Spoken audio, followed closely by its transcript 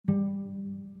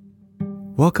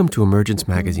Welcome to Emergence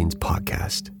Magazine's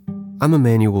podcast. I'm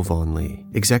Emmanuel Vaughn Lee,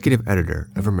 executive editor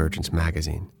of Emergence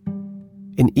Magazine.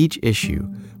 In each issue,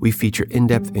 we feature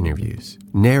in-depth interviews,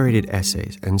 narrated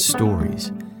essays, and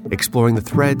stories exploring the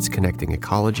threads connecting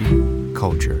ecology,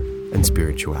 culture, and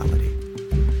spirituality.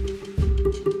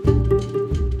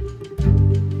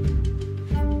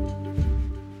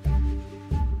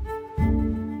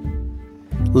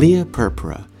 Leah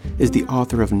Purpura is the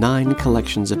author of 9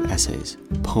 collections of essays,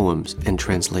 poems, and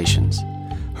translations.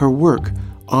 Her work,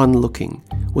 On Looking,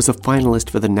 was a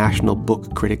finalist for the National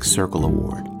Book Critics Circle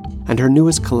Award, and her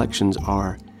newest collections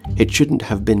are It Shouldn't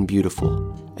Have Been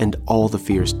Beautiful and All the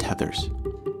Fierce Tethers.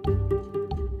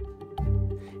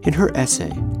 In her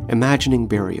essay, Imagining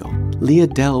Burial, Leah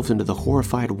delves into the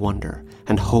horrified wonder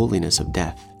and holiness of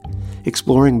death,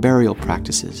 exploring burial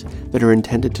practices that are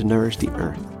intended to nourish the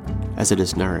earth as it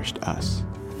has nourished us.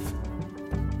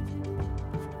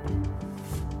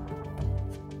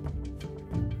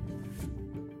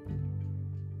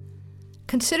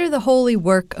 Consider the holy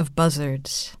work of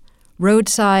buzzards,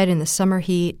 roadside in the summer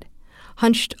heat,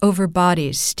 hunched over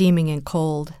bodies steaming and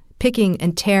cold, picking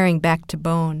and tearing back to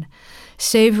bone,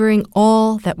 savoring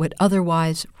all that would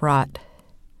otherwise rot.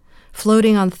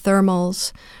 Floating on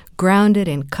thermals, grounded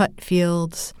in cut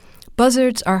fields,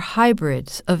 buzzards are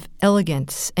hybrids of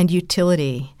elegance and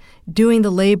utility, doing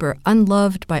the labor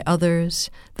unloved by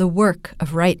others, the work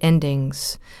of right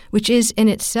endings, which is in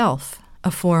itself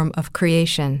a form of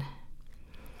creation.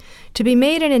 To be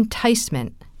made an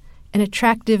enticement, an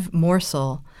attractive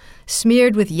morsel,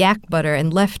 smeared with yak butter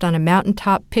and left on a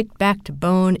mountaintop picked back to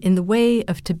bone in the way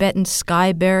of Tibetan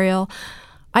sky burial,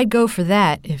 I'd go for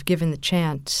that if given the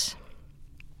chance.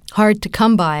 Hard to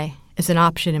come by as an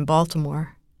option in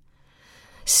Baltimore.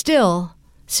 Still,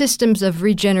 systems of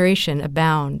regeneration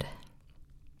abound.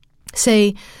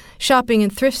 Say, shopping in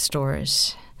thrift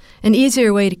stores, an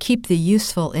easier way to keep the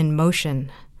useful in motion.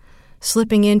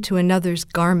 Slipping into another's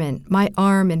garment, my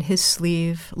arm in his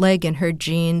sleeve, leg in her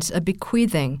jeans, a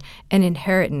bequeathing, an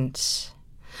inheritance.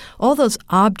 All those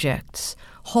objects,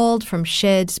 hauled from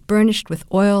sheds burnished with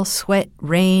oil, sweat,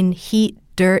 rain, heat,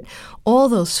 dirt, all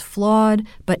those flawed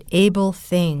but able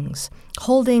things,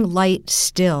 holding light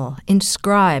still,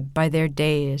 inscribed by their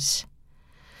days.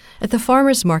 At the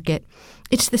farmer's market,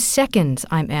 it's the seconds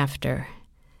I'm after.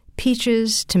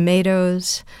 Peaches,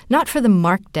 tomatoes, not for the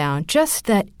markdown, just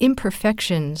that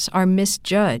imperfections are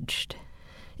misjudged.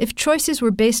 If choices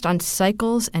were based on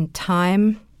cycles and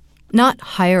time, not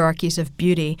hierarchies of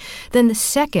beauty, then the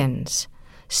seconds,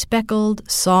 speckled,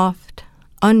 soft,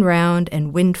 unround,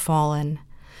 and wind-fallen,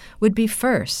 would be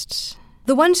firsts.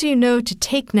 The ones you know to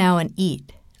take now and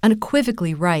eat,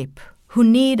 unequivocally ripe, who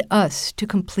need us to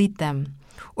complete them,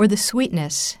 or the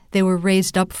sweetness they were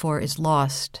raised up for is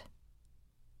lost.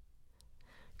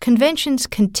 Conventions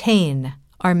contain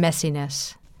our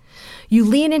messiness. You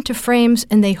lean into frames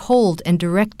and they hold and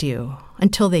direct you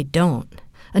until they don't,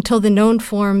 until the known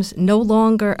forms no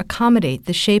longer accommodate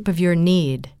the shape of your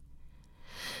need.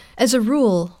 As a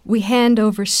rule, we hand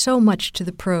over so much to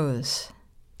the pros,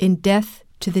 in death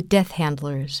to the death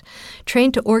handlers,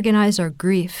 trained to organize our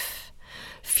grief,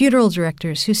 funeral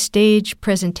directors who stage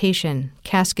presentation,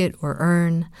 casket or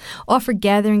urn, offer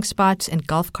gathering spots and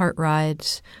golf cart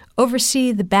rides,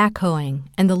 oversee the backhoeing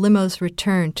and the limo's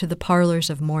return to the parlors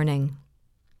of mourning.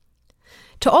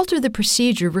 To alter the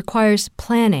procedure requires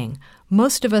planning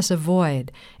most of us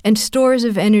avoid, and stores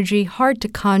of energy hard to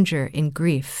conjure in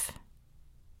grief.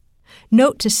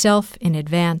 Note to self in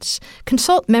advance,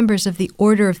 consult members of the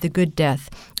Order of the Good Death,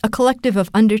 a collective of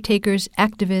undertakers,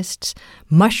 activists,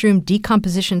 mushroom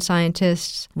decomposition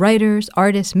scientists, writers,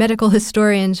 artists, medical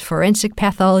historians, forensic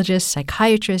pathologists,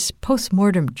 psychiatrists,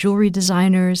 post-mortem jewelry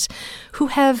designers, who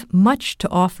have much to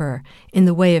offer in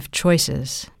the way of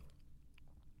choices.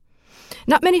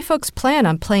 Not many folks plan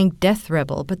on playing death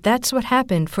rebel, but that's what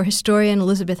happened for historian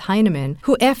Elizabeth Heinemann,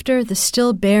 who after the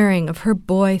still bearing of her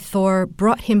boy Thor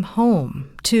brought him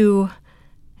home to,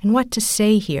 and what to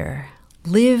say here,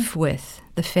 live with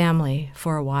the family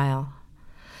for a while.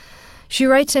 She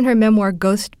writes in her memoir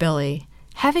Ghost Belly,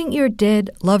 having your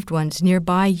dead loved ones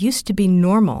nearby used to be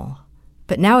normal.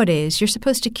 But nowadays, you're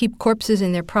supposed to keep corpses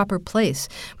in their proper place,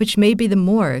 which may be the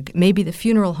morgue, may be the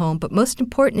funeral home, but most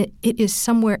important, it is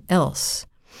somewhere else,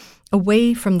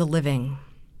 away from the living.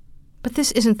 But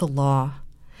this isn't the law.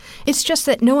 It's just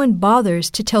that no one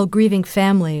bothers to tell grieving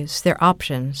families their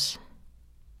options.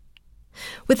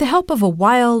 With the help of a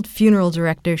wild funeral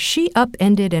director, she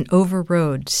upended and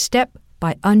overrode step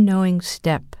by unknowing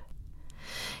step.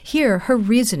 Here, her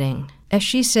reasoning, as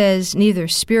she says, neither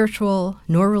spiritual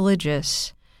nor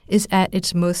religious, is at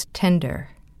its most tender.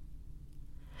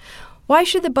 Why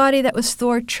should the body that was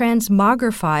Thor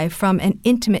transmogrify from an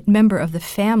intimate member of the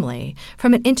family,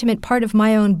 from an intimate part of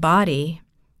my own body,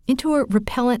 into a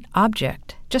repellent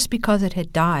object just because it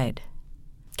had died?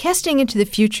 Casting into the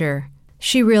future,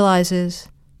 she realizes,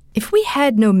 if we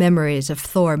had no memories of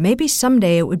Thor, maybe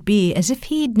someday it would be as if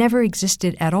he'd never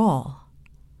existed at all.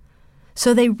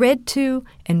 So they read to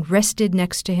and rested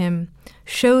next to him,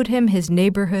 showed him his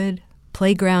neighborhood,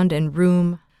 playground, and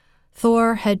room.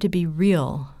 Thor had to be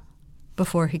real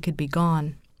before he could be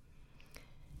gone.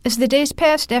 As the days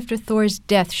passed after Thor's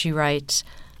death, she writes,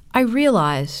 I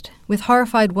realized, with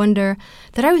horrified wonder,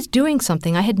 that I was doing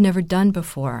something I had never done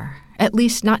before, at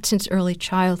least not since early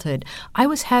childhood. I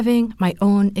was having my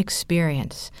own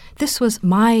experience. This was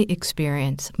my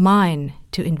experience, mine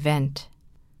to invent.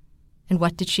 And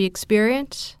what did she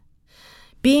experience?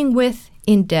 Being with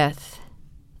in death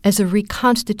as a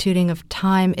reconstituting of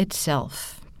time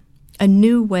itself, a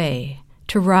new way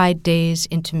to ride days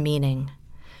into meaning,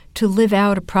 to live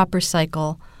out a proper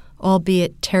cycle,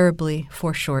 albeit terribly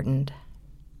foreshortened.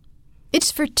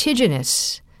 It's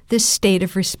vertiginous, this state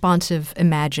of responsive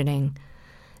imagining,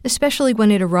 especially when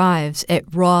it arrives at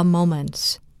raw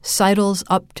moments, sidles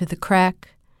up to the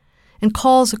crack, and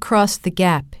calls across the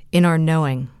gap in our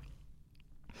knowing.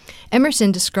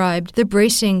 Emerson described the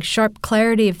bracing, sharp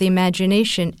clarity of the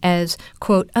imagination as,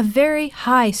 quote, a very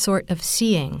high sort of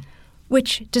seeing,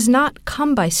 which does not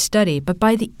come by study, but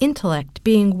by the intellect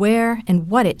being where and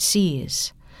what it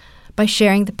sees, by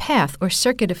sharing the path or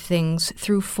circuit of things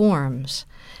through forms,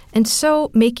 and so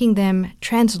making them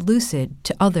translucid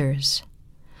to others.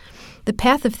 The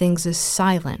path of things is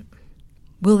silent.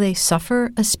 Will they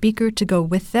suffer a speaker to go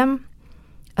with them?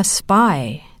 A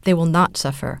spy they will not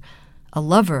suffer. A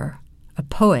lover, a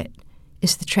poet,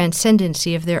 is the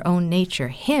transcendency of their own nature.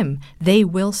 Him they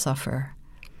will suffer.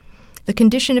 The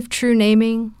condition of true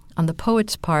naming, on the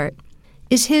poet's part,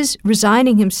 is his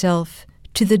resigning himself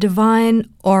to the divine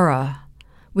aura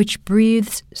which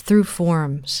breathes through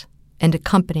forms and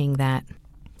accompanying that,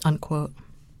 unquote.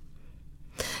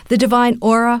 The divine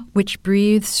aura which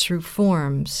breathes through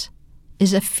forms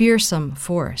is a fearsome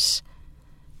force,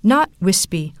 not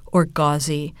wispy or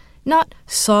gauzy, not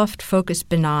soft, focused,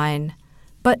 benign,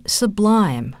 but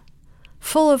sublime,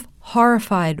 full of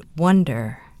horrified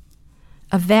wonder,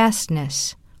 a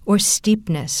vastness or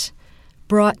steepness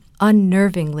brought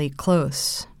unnervingly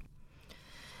close.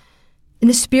 In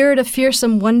the spirit of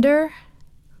fearsome wonder,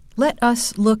 let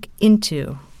us look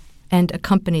into and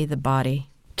accompany the body,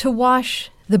 to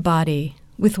wash the body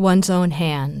with one's own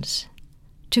hands,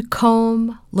 to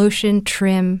comb, lotion,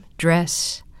 trim,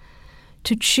 dress,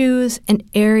 to choose an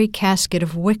airy casket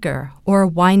of wicker or a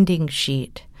winding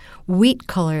sheet,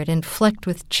 wheat-colored and flecked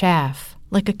with chaff,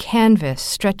 like a canvas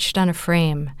stretched on a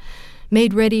frame,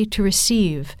 made ready to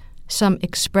receive some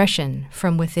expression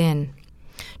from within.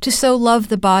 To so love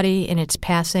the body in its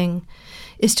passing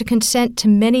is to consent to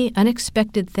many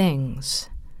unexpected things,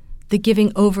 the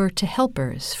giving over to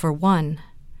helpers, for one,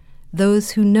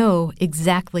 those who know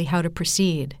exactly how to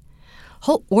proceed,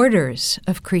 whole orders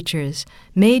of creatures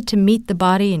made to meet the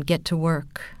body and get to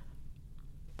work.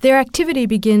 Their activity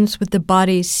begins with the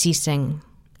body's ceasing,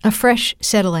 a fresh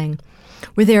settling,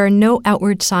 where there are no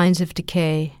outward signs of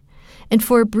decay, and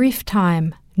for a brief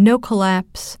time, no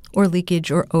collapse or leakage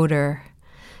or odor,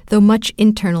 though much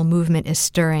internal movement is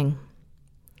stirring.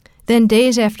 Then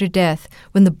days after death,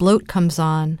 when the bloat comes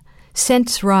on,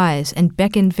 scents rise and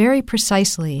beckon very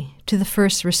precisely to the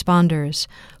first responders,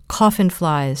 coffin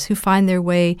flies who find their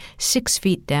way 6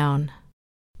 feet down.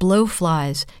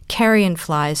 Blowflies, carrion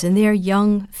flies, and their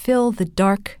young fill the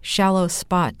dark, shallow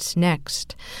spots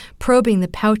next, probing the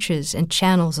pouches and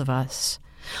channels of us.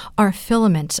 Our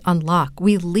filaments unlock,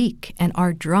 we leak and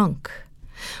are drunk.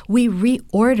 We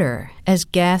reorder as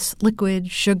gas, liquid,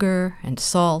 sugar, and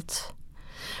salt.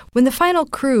 When the final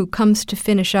crew comes to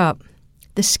finish up,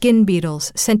 the skin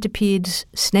beetles, centipedes,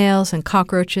 snails, and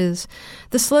cockroaches,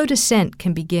 the slow descent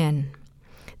can begin.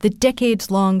 The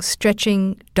decades-long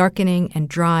stretching, darkening, and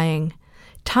drying,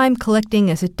 time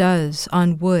collecting as it does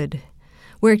on wood,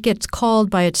 where it gets called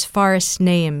by its forest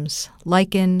names,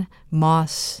 lichen,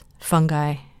 moss,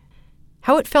 fungi.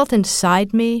 How it felt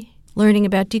inside me, learning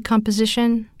about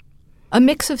decomposition? A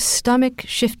mix of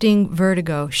stomach-shifting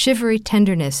vertigo, shivery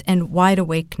tenderness, and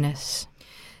wide-awakeness.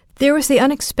 There was the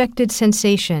unexpected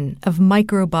sensation of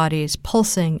microbodies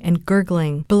pulsing and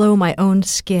gurgling below my own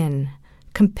skin,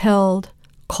 compelled,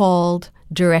 called,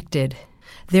 directed.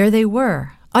 There they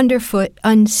were, underfoot,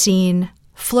 unseen,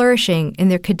 flourishing in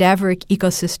their cadaveric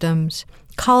ecosystems,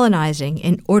 colonizing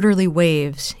in orderly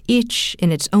waves, each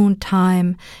in its own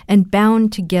time and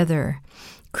bound together,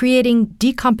 creating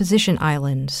decomposition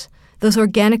islands, those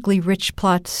organically rich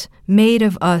plots made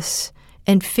of us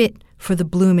and fit for the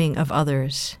blooming of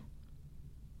others.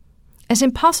 As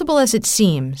impossible as it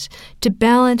seems to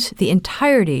balance the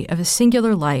entirety of a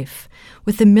singular life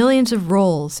with the millions of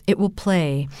roles it will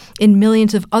play in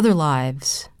millions of other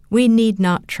lives, we need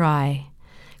not try.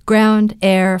 Ground,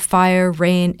 air, fire,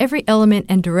 rain, every element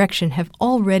and direction have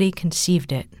already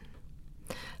conceived it.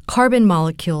 Carbon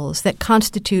molecules that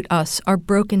constitute us are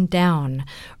broken down,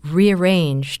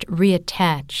 rearranged,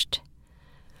 reattached.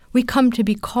 We come to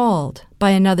be called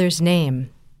by another's name.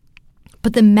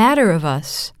 But the matter of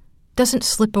us doesn't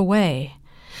slip away,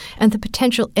 and the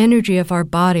potential energy of our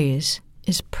bodies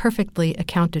is perfectly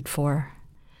accounted for.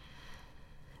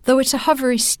 Though it's a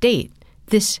hovery state,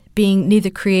 this being neither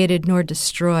created nor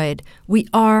destroyed, we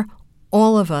are,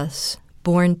 all of us,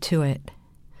 born to it.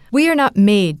 We are not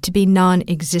made to be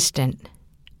non-existent,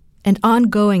 and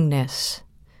ongoingness,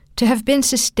 to have been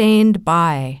sustained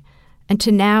by, and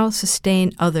to now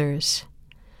sustain others,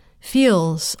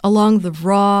 feels along the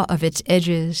raw of its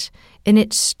edges, in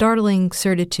its startling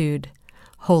certitude,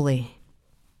 holy.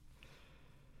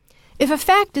 If a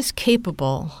fact is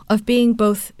capable of being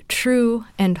both true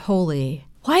and holy,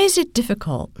 why is it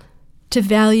difficult to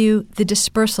value the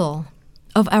dispersal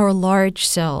of our large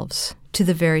selves to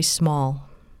the very small?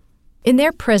 In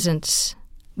their presence,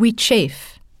 we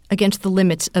chafe against the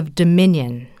limits of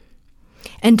dominion.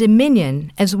 And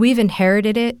dominion, as we've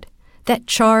inherited it, that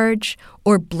charge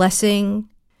or blessing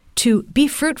to be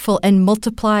fruitful and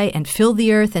multiply and fill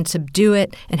the earth and subdue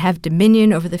it and have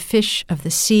dominion over the fish of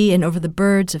the sea and over the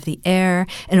birds of the air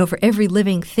and over every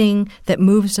living thing that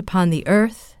moves upon the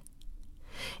earth,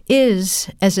 is,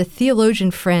 as a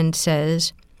theologian friend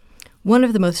says, one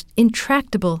of the most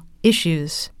intractable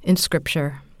issues in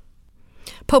Scripture.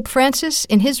 Pope Francis,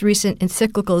 in his recent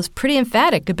encyclical, is pretty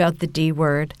emphatic about the D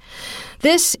word.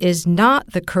 This is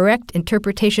not the correct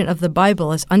interpretation of the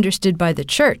Bible as understood by the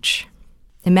Church,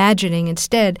 imagining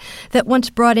instead that once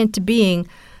brought into being,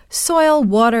 soil,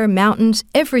 water, mountains,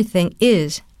 everything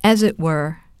is, as it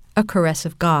were, a caress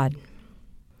of God.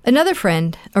 Another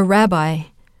friend, a rabbi,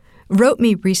 wrote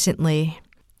me recently,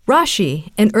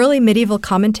 Rashi, an early medieval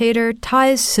commentator,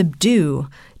 ties subdue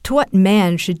to what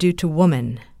man should do to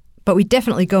woman, but we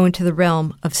definitely go into the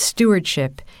realm of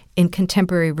stewardship in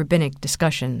contemporary rabbinic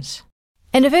discussions.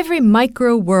 And of every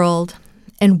micro-world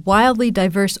and wildly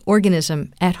diverse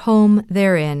organism at home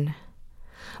therein,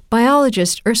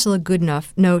 biologist Ursula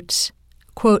Goodenough notes,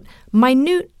 quote,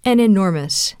 minute and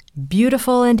enormous,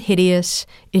 beautiful and hideous,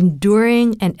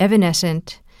 enduring and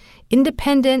evanescent,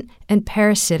 independent and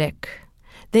parasitic,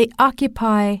 they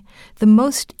occupy the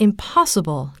most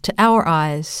impossible to our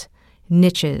eyes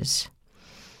niches.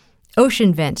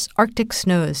 Ocean vents, Arctic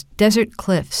snows, desert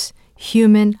cliffs,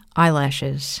 human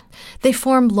eyelashes. They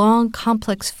form long,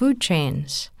 complex food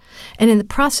chains, and in the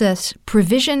process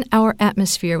provision our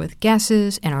atmosphere with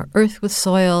gases and our earth with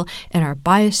soil and our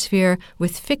biosphere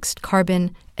with fixed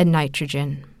carbon and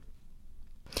nitrogen.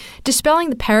 Dispelling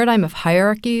the paradigm of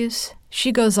hierarchies,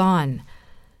 she goes on,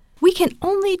 we can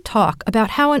only talk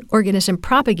about how an organism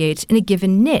propagates in a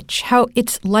given niche, how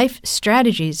its life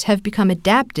strategies have become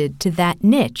adapted to that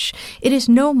niche. It is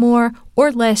no more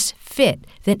or less fit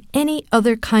than any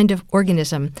other kind of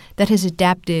organism that has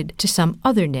adapted to some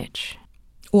other niche.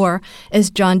 Or, as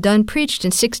John Donne preached in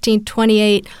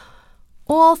 1628,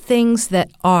 all things that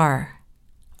are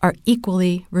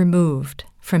equally removed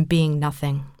from being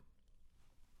nothing.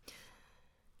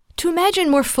 To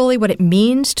imagine more fully what it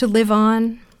means to live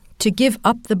on, to give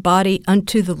up the body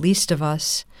unto the least of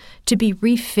us, to be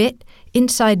refit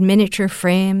inside miniature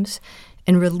frames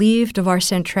and relieved of our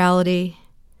centrality,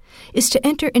 is to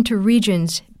enter into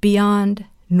regions beyond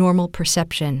normal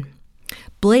perception.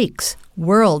 Blake's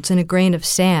worlds in a grain of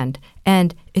sand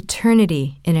and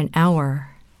eternity in an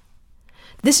hour.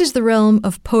 This is the realm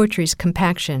of poetry's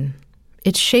compaction,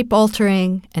 its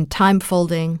shape-altering and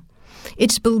time-folding,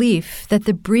 its belief that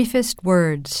the briefest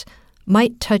words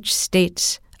might touch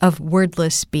states of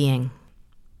wordless being.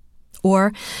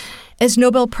 Or, as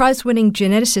Nobel Prize-winning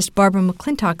geneticist Barbara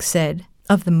McClintock said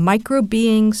of the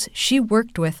micro-beings she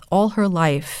worked with all her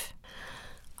life,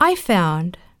 I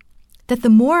found that the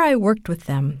more I worked with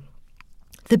them,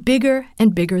 the bigger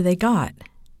and bigger they got.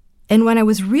 And when I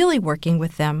was really working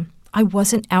with them, I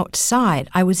wasn't outside.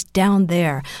 I was down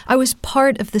there. I was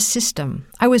part of the system.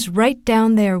 I was right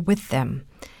down there with them.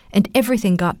 And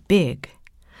everything got big.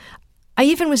 I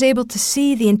even was able to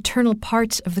see the internal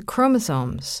parts of the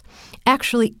chromosomes.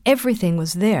 Actually, everything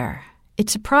was there. It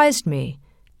surprised me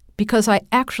because I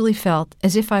actually felt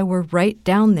as if I were right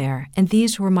down there, and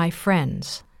these were my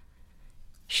friends.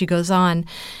 She goes on,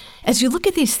 As you look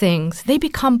at these things, they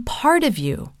become part of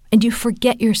you, and you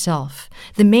forget yourself.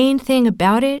 The main thing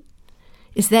about it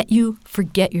is that you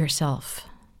forget yourself.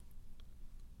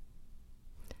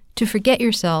 To forget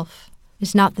yourself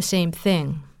is not the same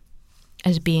thing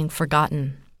as being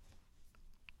forgotten.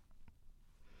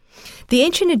 The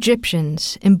ancient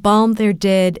Egyptians embalmed their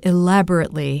dead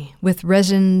elaborately with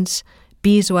resins,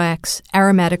 beeswax,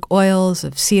 aromatic oils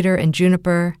of cedar and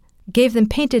juniper, gave them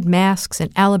painted masks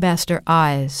and alabaster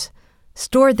eyes,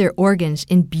 stored their organs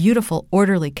in beautiful,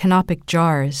 orderly canopic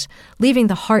jars, leaving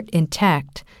the heart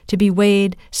intact to be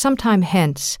weighed sometime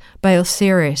hence by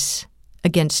Osiris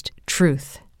against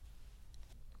truth.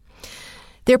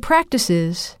 Their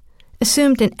practices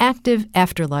assumed an active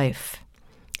afterlife,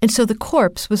 and so the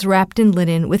corpse was wrapped in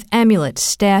linen with amulets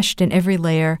stashed in every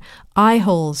layer, eye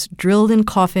holes drilled in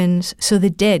coffins so the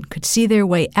dead could see their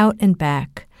way out and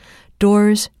back,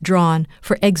 doors drawn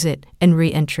for exit and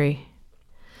re-entry.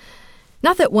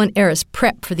 Not that one era's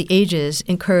prep for the ages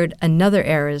incurred another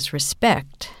era's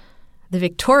respect. The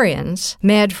Victorians,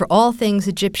 mad for all things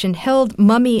Egyptian, held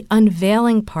mummy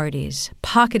unveiling parties,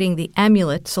 pocketing the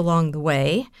amulets along the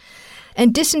way,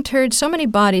 and disinterred so many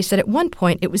bodies that at one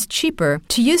point it was cheaper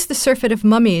to use the surfeit of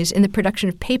mummies in the production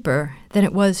of paper than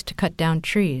it was to cut down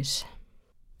trees.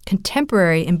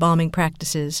 Contemporary embalming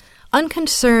practices,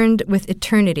 unconcerned with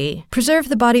eternity, preserve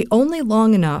the body only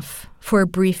long enough for a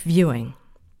brief viewing.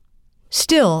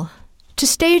 Still, to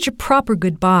stage a proper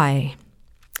goodbye,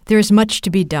 there is much to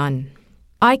be done.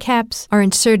 Eye caps are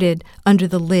inserted under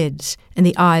the lids and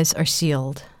the eyes are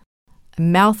sealed. A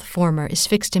mouth former is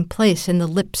fixed in place and the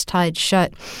lips tied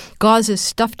shut. Gauze is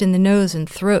stuffed in the nose and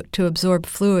throat to absorb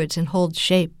fluids and hold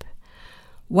shape.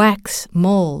 Wax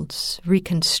molds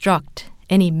reconstruct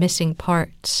any missing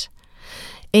parts.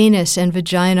 Anus and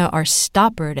vagina are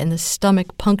stoppered and the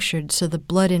stomach punctured so the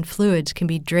blood and fluids can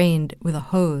be drained with a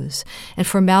hose, and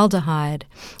formaldehyde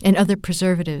and other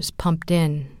preservatives pumped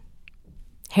in.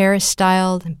 Hair is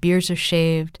styled and beards are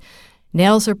shaved.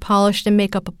 Nails are polished and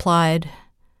makeup applied.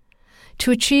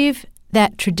 To achieve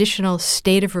that traditional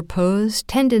state of repose,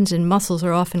 tendons and muscles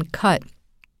are often cut,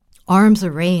 arms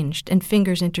arranged and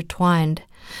fingers intertwined,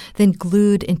 then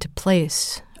glued into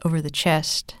place over the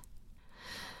chest.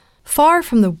 Far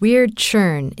from the weird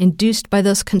churn induced by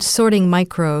those consorting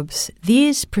microbes,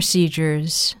 these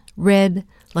procedures read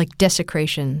like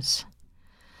desecrations.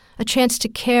 A chance to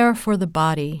care for the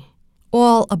body,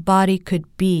 all a body could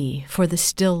be for the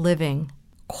still living,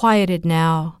 quieted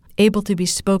now, able to be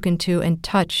spoken to and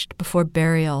touched before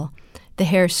burial, the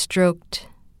hair stroked,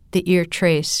 the ear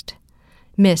traced,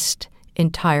 missed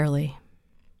entirely.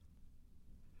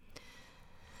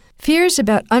 Fears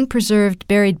about unpreserved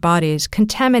buried bodies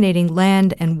contaminating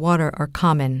land and water are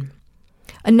common.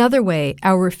 Another way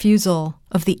our refusal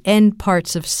of the end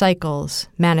parts of cycles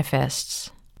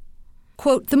manifests.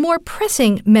 Quote, the more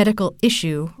pressing medical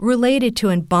issue related to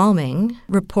embalming,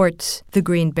 reports the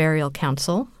Green Burial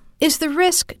Council, is the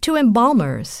risk to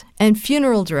embalmers and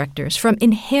funeral directors from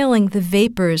inhaling the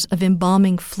vapors of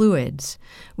embalming fluids,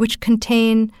 which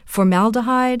contain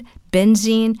formaldehyde,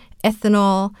 benzene,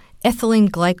 ethanol, ethylene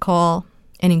glycol,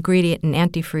 an ingredient in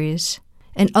antifreeze,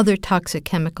 and other toxic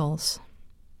chemicals.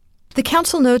 The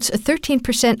Council notes a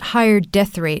 13% higher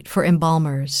death rate for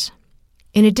embalmers.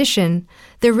 In addition,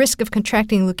 their risk of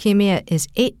contracting leukemia is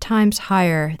 8 times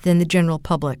higher than the general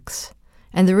public's,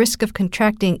 and the risk of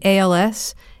contracting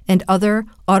ALS and other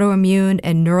autoimmune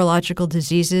and neurological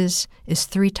diseases is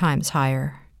 3 times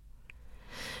higher.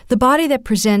 The body that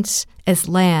presents as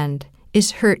land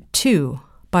is hurt too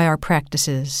by our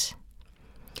practices.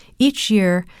 Each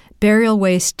year, burial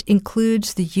waste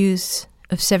includes the use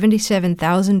of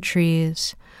 77,000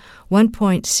 trees,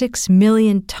 1.6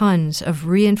 million tons of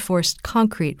reinforced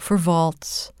concrete for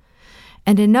vaults,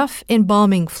 and enough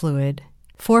embalming fluid,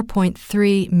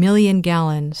 4.3 million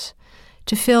gallons,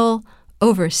 to fill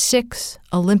over 6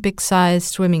 Olympic-sized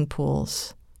swimming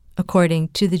pools, according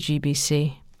to the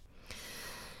GBC.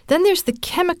 Then there's the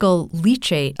chemical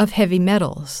leachate of heavy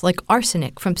metals, like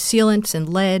arsenic from sealants and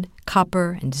lead,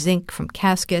 copper and zinc from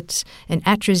caskets, and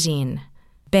atrazine,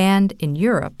 banned in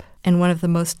Europe and one of the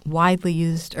most widely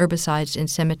used herbicides in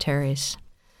cemeteries.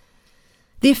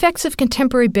 The effects of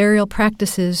contemporary burial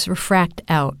practices refract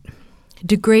out,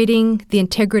 degrading the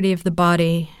integrity of the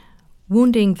body,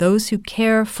 wounding those who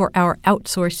care for our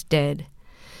outsourced dead,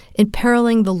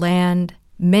 imperiling the land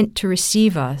meant to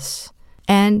receive us,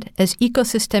 and, as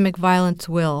ecosystemic violence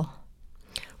will,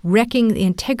 wrecking the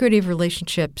integrity of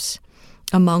relationships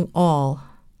among all,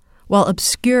 while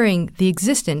obscuring the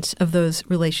existence of those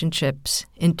relationships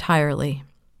entirely.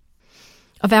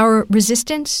 Of our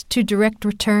resistance to direct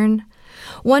return,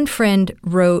 One friend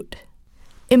wrote,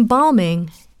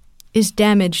 "Embalming is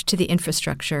damage to the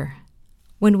infrastructure.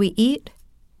 When we eat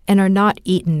and are not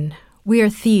eaten, we are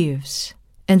thieves,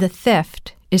 and the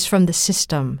theft is from the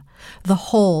system, the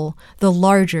whole, the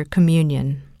larger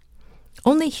communion.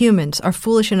 Only humans are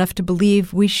foolish enough to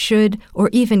believe we should or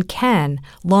even can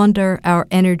launder our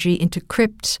energy into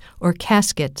crypts or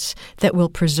caskets that will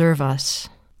preserve us."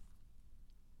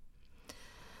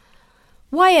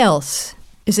 Why else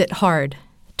is it hard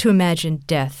to imagine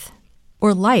death,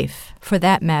 or life for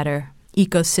that matter,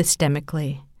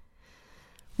 ecosystemically?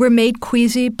 We're made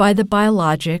queasy by the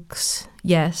biologics,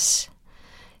 yes,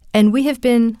 and we have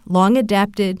been long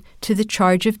adapted to the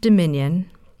charge of dominion,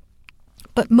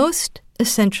 but most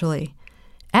essentially,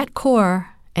 at core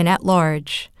and at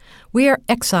large, we are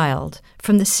exiled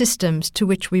from the systems to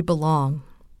which we belong.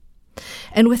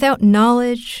 And without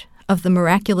knowledge of the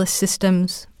miraculous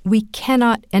systems, we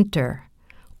cannot enter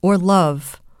or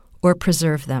love or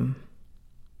preserve them.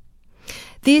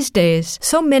 These days,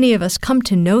 so many of us come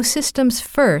to know systems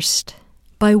first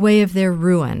by way of their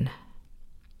ruin.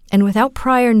 And without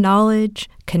prior knowledge,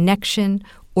 connection,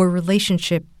 or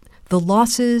relationship, the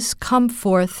losses come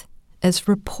forth as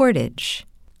reportage,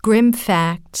 grim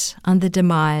facts on the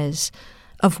demise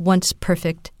of once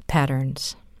perfect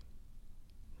patterns.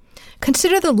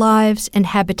 Consider the lives and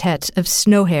habitats of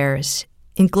snow hares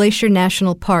in Glacier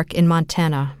National Park in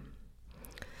Montana.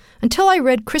 Until I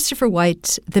read Christopher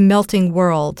White's The Melting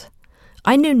World,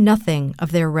 I knew nothing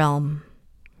of their realm.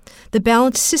 The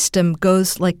balanced system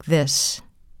goes like this.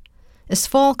 As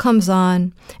fall comes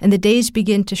on and the days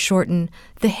begin to shorten,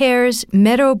 the hare's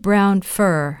meadow-brown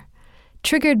fur,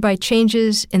 triggered by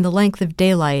changes in the length of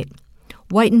daylight,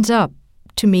 whitens up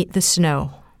to meet the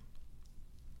snow.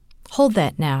 Hold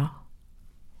that now,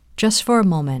 just for a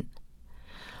moment.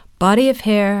 Body of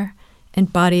hair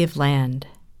and body of land,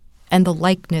 and the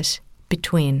likeness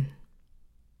between.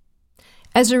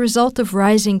 As a result of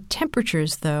rising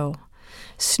temperatures, though,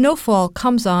 snowfall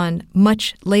comes on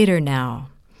much later now,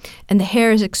 and the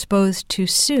hare is exposed too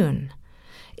soon,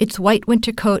 its white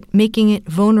winter coat making it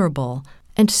vulnerable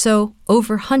and so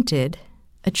overhunted,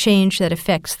 a change that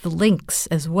affects the lynx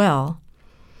as well,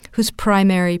 whose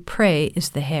primary prey is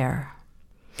the hare.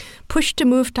 Pushed to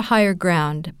move to higher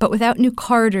ground, but without new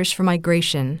corridors for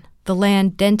migration, the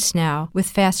land dense now with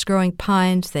fast-growing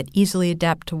pines that easily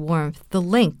adapt to warmth, the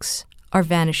lynx are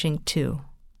vanishing too.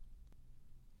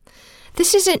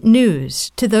 This isn't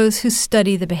news to those who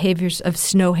study the behaviors of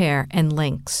snow hare and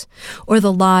lynx, or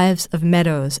the lives of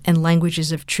meadows and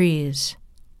languages of trees.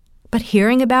 But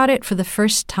hearing about it for the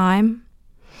first time,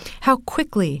 how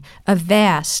quickly a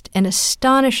vast and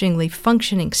astonishingly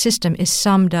functioning system is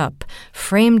summed up,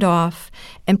 framed off,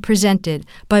 and presented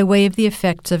by way of the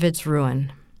effects of its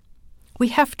ruin. We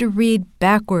have to read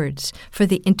backwards for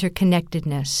the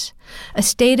interconnectedness, a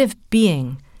state of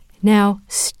being now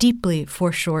steeply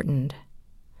foreshortened.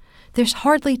 There's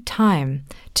hardly time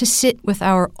to sit with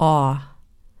our awe,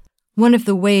 one of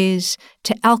the ways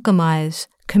to alchemize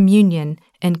communion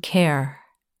and care.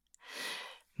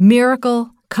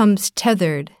 Miracle comes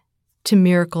tethered to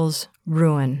miracle's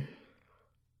ruin.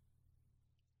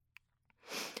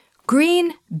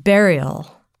 Green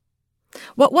burial.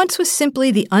 What once was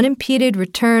simply the unimpeded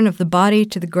return of the body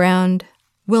to the ground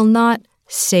will not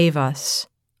save us,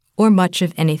 or much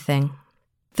of anything.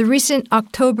 The recent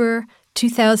October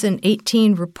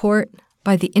 2018 report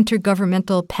by the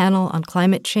Intergovernmental Panel on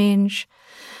Climate Change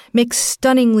makes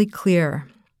stunningly clear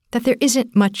that there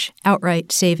isn't much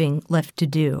outright saving left to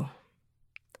do.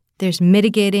 There's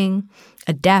mitigating,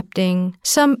 adapting,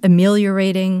 some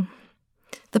ameliorating.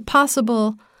 The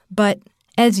possible, but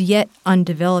as yet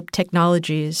undeveloped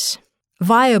technologies,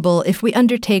 viable if we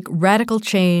undertake radical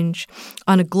change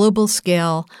on a global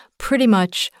scale pretty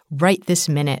much right this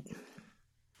minute.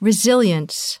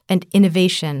 Resilience and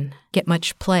innovation get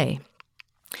much play.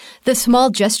 The small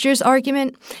gestures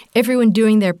argument, everyone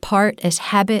doing their part as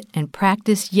habit and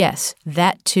practice, yes,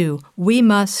 that too. We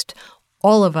must,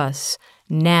 all of us,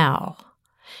 now.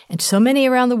 And so many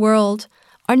around the world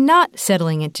are not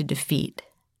settling into defeat.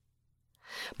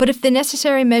 But if the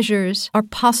necessary measures are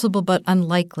possible but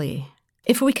unlikely,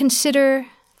 if we consider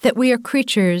that we are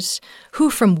creatures who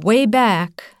from way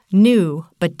back knew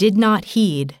but did not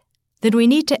heed, then we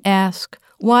need to ask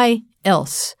why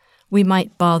else we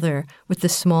might bother with the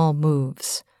small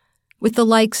moves, with the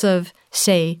likes of,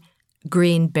 say,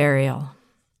 green burial.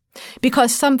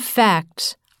 Because some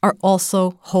facts are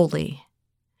also holy.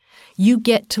 You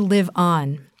get to live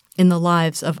on in the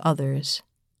lives of others.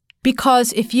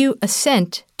 Because if you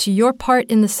assent to your part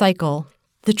in the cycle,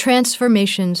 the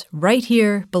transformations right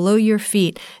here below your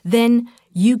feet, then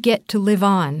you get to live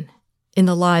on in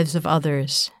the lives of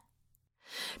others.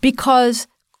 Because,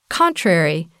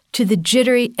 contrary to the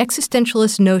jittery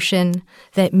existentialist notion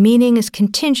that meaning is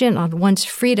contingent on one's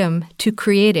freedom to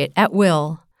create it at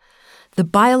will, the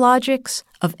biologics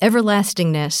of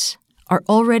everlastingness are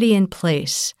already in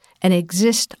place and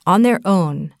exist on their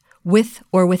own, with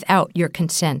or without your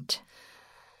consent.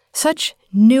 Such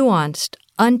nuanced,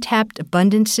 untapped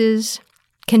abundances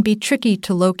can be tricky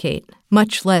to locate,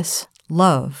 much less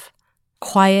love.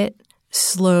 Quiet,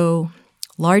 slow,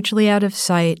 largely out of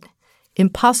sight,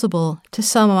 impossible to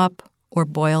sum up or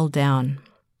boil down.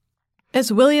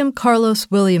 As William Carlos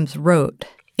Williams wrote,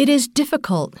 "It is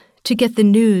difficult to get the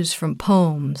news from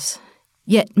poems,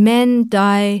 yet men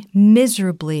die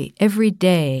miserably every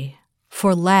day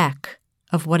for lack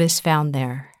of what is found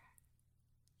there."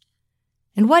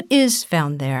 And what is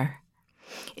found there?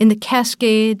 In the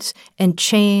cascades and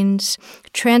chains,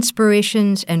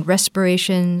 transpirations and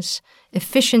respirations,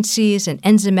 efficiencies and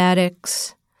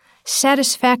enzymatics,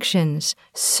 satisfactions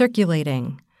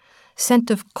circulating,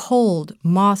 scent of cold,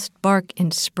 mossed bark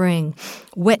in spring,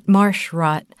 wet marsh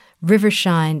rot,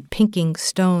 rivershine pinking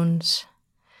stones,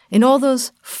 in all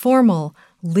those formal,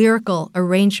 lyrical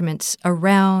arrangements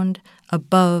around,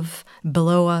 above,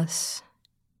 below us.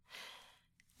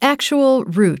 Actual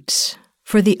roots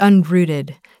for the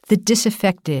unrooted, the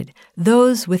disaffected,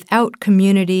 those without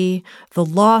community, the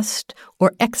lost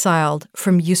or exiled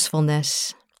from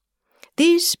usefulness.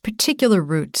 These particular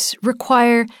roots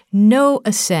require no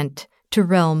ascent to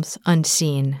realms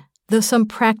unseen, though some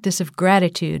practice of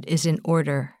gratitude is in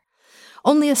order.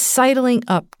 Only a sidling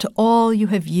up to all you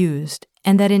have used,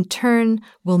 and that in turn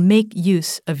will make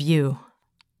use of you.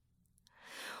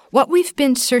 What we've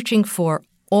been searching for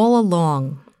all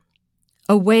along,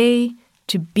 a way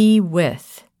to be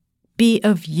with, be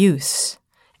of use,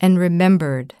 and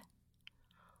remembered.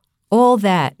 All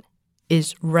that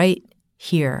is right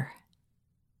here.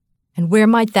 And where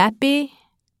might that be?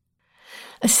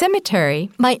 A cemetery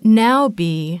might now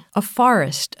be a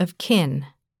forest of kin.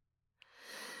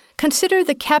 Consider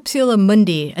the Capsula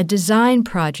Mundi, a design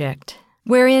project,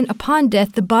 wherein upon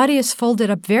death the body is folded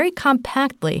up very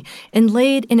compactly and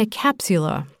laid in a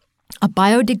capsula, a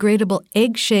biodegradable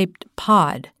egg-shaped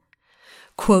pod.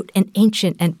 Quote, "an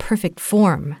ancient and perfect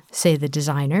form," say the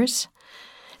designers,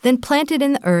 then planted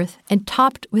in the earth and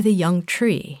topped with a young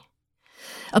tree.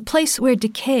 A place where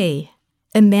decay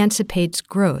emancipates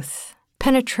growth,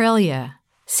 penetralia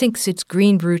sinks its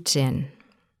green roots in.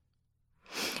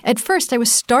 At first, I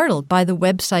was startled by the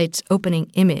website's opening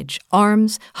image,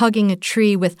 arms hugging a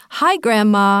tree with "Hi,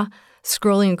 Grandma,"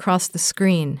 scrolling across the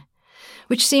screen,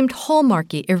 which seemed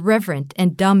hallmarky, irreverent,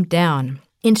 and dumbed down,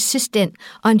 insistent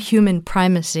on human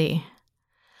primacy.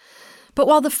 But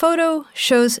while the photo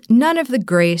shows none of the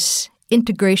grace,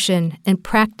 integration, and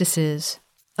practices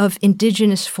of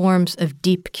indigenous forms of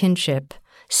deep kinship,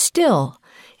 still,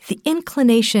 the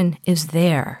inclination is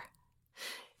there.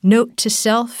 Note to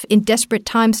self, in desperate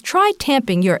times, try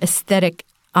tamping your aesthetic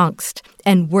angst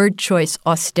and word choice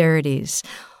austerities.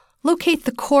 Locate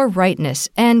the core rightness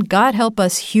and, God help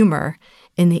us, humor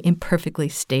in the imperfectly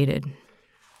stated.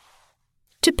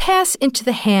 To pass into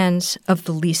the hands of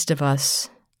the least of us,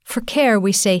 for care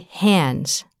we say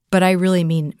hands, but I really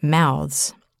mean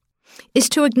mouths, is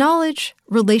to acknowledge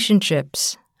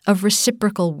relationships of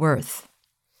reciprocal worth,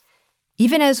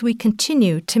 even as we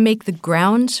continue to make the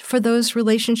grounds for those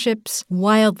relationships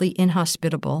wildly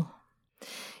inhospitable.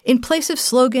 In place of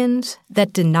slogans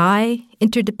that deny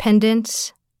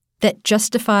interdependence, that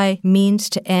justify means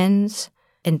to ends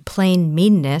and plain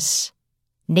meanness,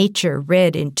 nature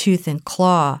red in tooth and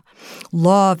claw,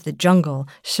 law of the jungle,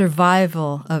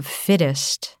 survival of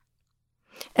fittest,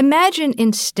 imagine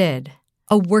instead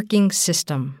a working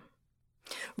system.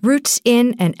 Roots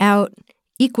in and out,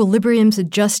 equilibriums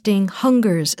adjusting,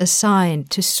 hungers assigned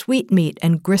to sweetmeat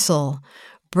and gristle,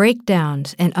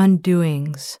 breakdowns and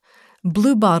undoings,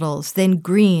 blue bottles, then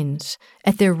greens,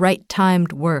 at their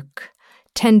right-timed work,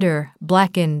 tender,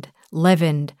 blackened,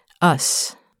 leavened,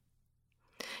 us.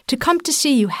 To come to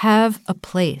see you have a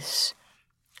place.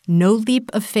 No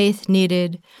leap of faith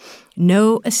needed,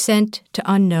 no ascent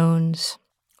to unknowns,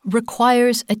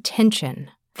 requires attention,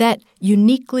 that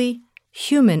uniquely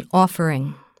human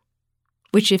offering,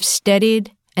 which if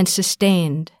steadied and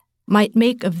sustained, might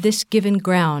make of this given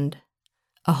ground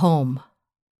a home.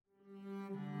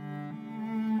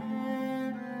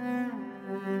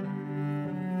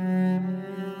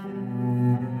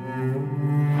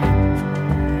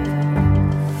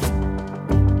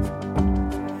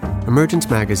 Emergence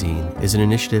Magazine is an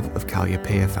initiative of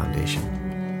Kalliopeia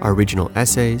Foundation. Our original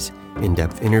essays,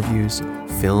 In-depth interviews,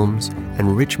 films,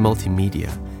 and rich multimedia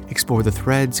explore the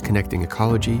threads connecting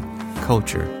ecology,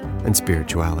 culture, and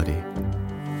spirituality.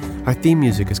 Our theme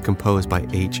music is composed by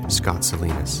H. Scott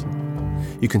Salinas.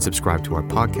 You can subscribe to our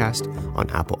podcast on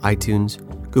Apple iTunes,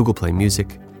 Google Play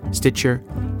Music, Stitcher,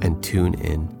 and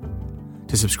TuneIn.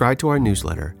 To subscribe to our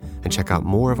newsletter and check out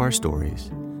more of our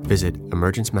stories, visit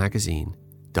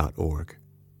emergencemagazine.org.